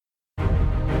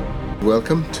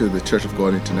Welcome to the Church of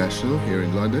God International here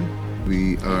in London.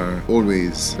 We are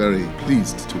always very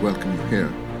pleased to welcome you here.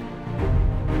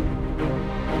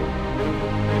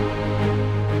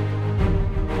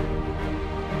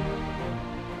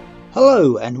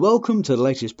 Hello and welcome to the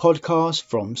latest podcast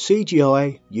from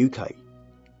CGI UK.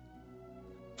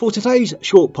 For today's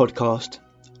short podcast,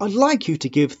 I'd like you to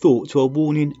give thought to a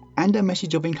warning and a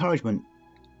message of encouragement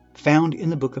found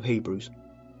in the book of Hebrews.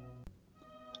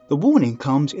 The warning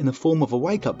comes in the form of a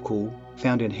wake-up call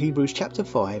found in Hebrews chapter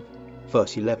 5,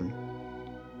 verse 11.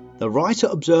 The writer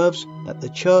observes that the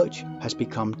church has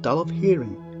become dull of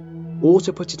hearing, or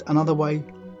to put it another way,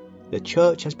 the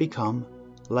church has become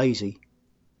lazy.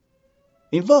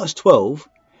 In verse 12,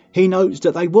 he notes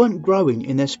that they weren't growing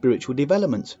in their spiritual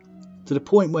development, to the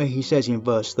point where he says in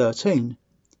verse 13,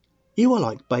 "You are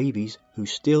like babies who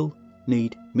still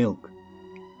need milk."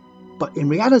 But in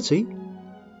reality,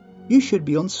 you should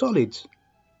be on solids.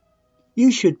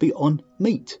 You should be on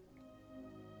meat.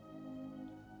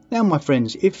 Now, my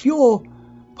friends, if your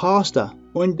pastor,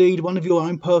 or indeed one of your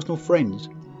own personal friends,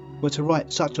 were to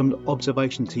write such an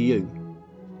observation to you,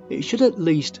 it should at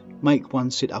least make one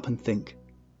sit up and think.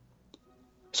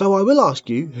 So I will ask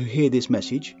you who hear this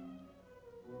message,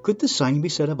 could the same be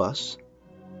said of us?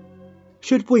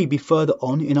 Should we be further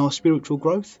on in our spiritual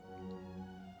growth?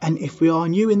 And if we are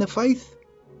new in the faith,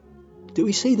 do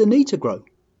we see the need to grow?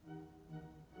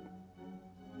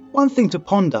 One thing to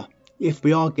ponder if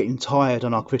we are getting tired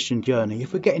on our Christian journey,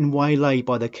 if we're getting waylaid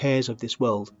by the cares of this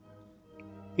world,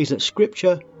 is that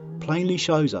Scripture plainly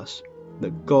shows us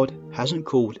that God hasn't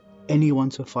called anyone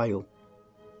to fail.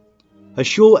 As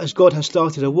sure as God has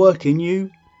started a work in you,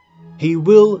 He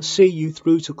will see you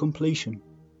through to completion,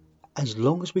 as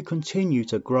long as we continue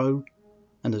to grow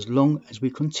and as long as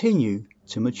we continue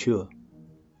to mature.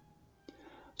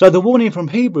 So the warning from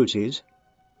Hebrews is,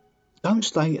 don't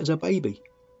stay as a baby.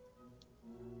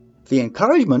 The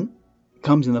encouragement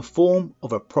comes in the form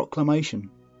of a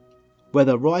proclamation, where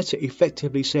the writer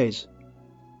effectively says,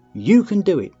 you can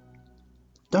do it.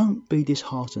 Don't be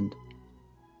disheartened.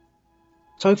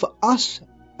 So for us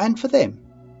and for them,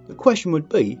 the question would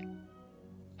be,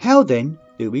 how then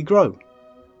do we grow?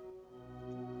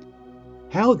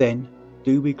 How then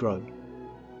do we grow?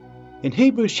 In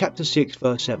Hebrews chapter 6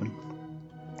 verse 7,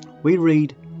 we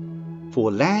read,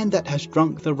 "For land that has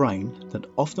drunk the rain that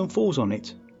often falls on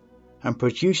it, and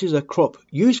produces a crop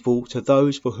useful to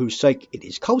those for whose sake it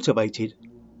is cultivated,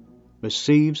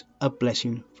 receives a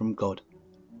blessing from God."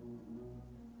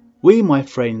 We, my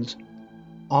friends,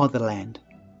 are the land,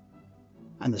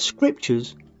 and the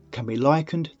Scriptures can be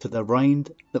likened to the rain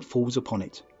that falls upon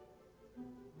it.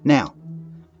 Now,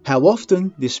 how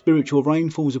often this spiritual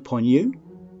rain falls upon you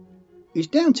is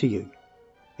down to you.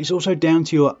 It's also down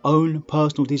to your own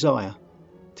personal desire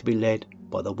to be led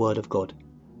by the Word of God.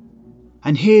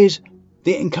 And here's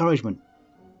the encouragement.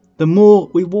 The more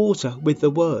we water with the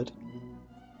Word,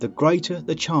 the greater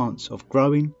the chance of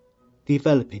growing,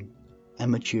 developing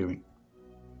and maturing.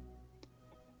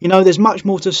 You know, there's much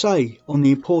more to say on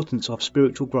the importance of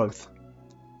spiritual growth,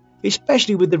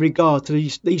 especially with regard to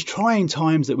these trying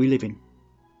times that we live in.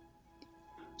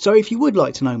 So if you would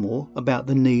like to know more about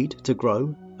the need to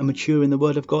grow and mature in the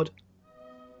Word of God,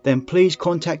 then please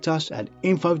contact us at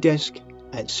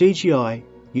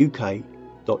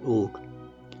infodesk@cgiuk.org.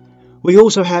 We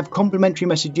also have complimentary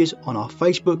messages on our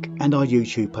Facebook and our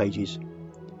YouTube pages.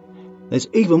 There's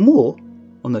even more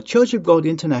on the Church of God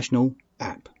International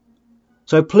app.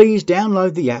 So please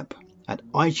download the app at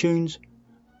iTunes,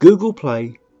 Google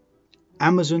Play,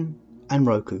 Amazon and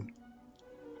Roku.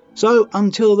 So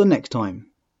until the next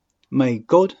time, may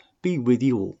God be with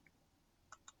you all.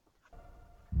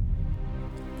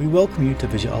 We welcome you to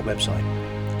visit our website,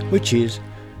 which is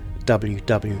www.cgiuk.org.